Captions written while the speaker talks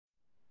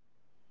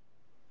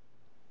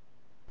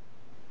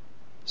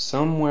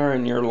somewhere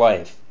in your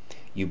life,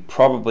 you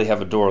probably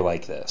have a door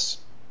like this.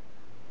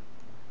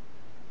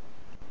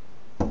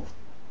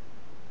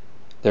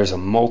 There's a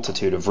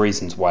multitude of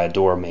reasons why a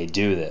door may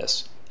do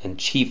this, and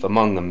chief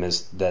among them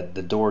is that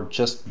the door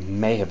just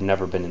may have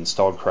never been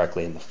installed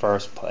correctly in the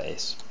first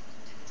place.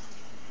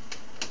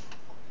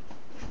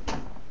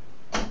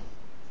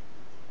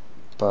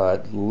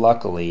 But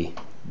luckily,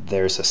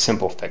 there's a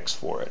simple fix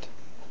for it.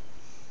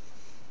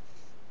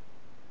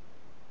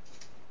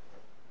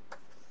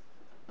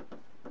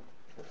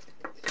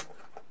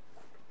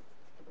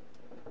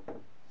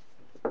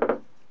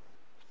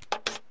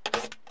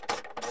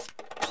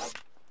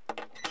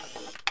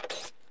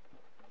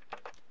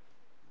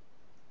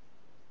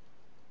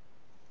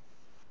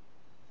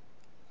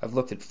 I've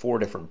looked at 4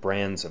 different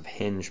brands of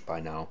Hinge by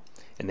now,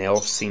 and they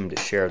all seem to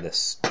share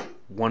this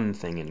one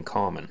thing in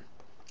common.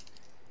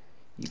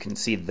 You can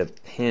see the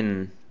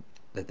pin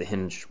that the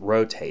hinge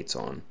rotates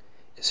on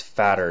is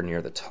fatter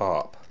near the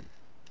top.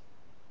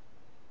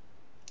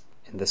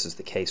 And this is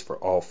the case for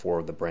all 4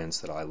 of the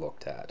brands that I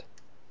looked at.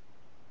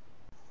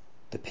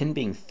 The pin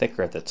being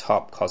thicker at the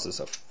top causes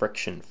a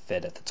friction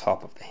fit at the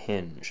top of the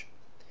hinge.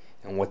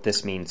 And what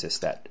this means is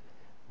that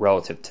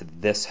relative to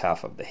this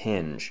half of the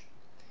hinge,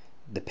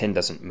 the pin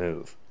doesn't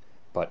move,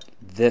 but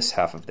this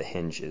half of the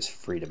hinge is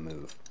free to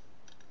move.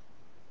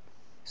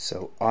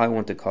 So I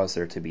want to cause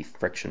there to be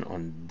friction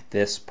on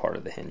this part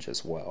of the hinge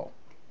as well.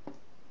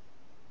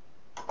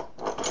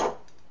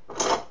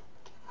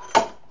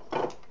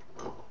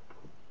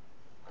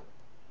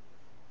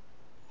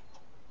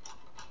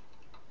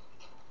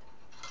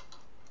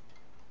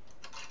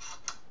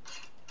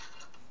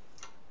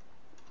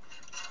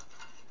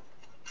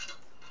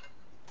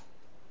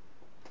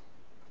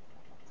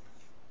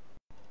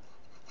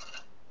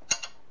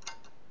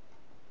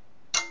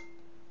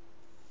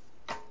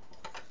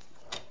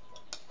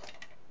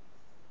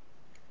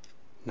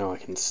 Now I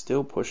can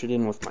still push it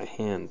in with my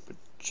hand, but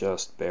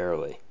just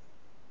barely.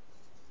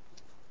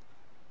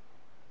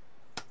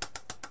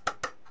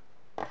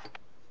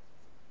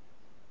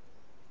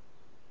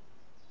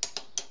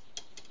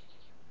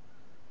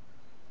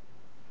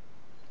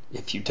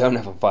 If you don't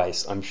have a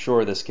vise, I'm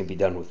sure this can be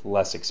done with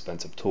less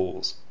expensive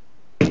tools.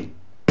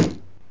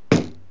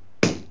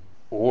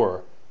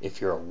 Or,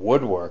 if you're a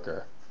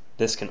woodworker,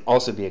 this can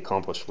also be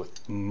accomplished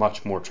with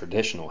much more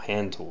traditional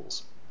hand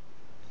tools.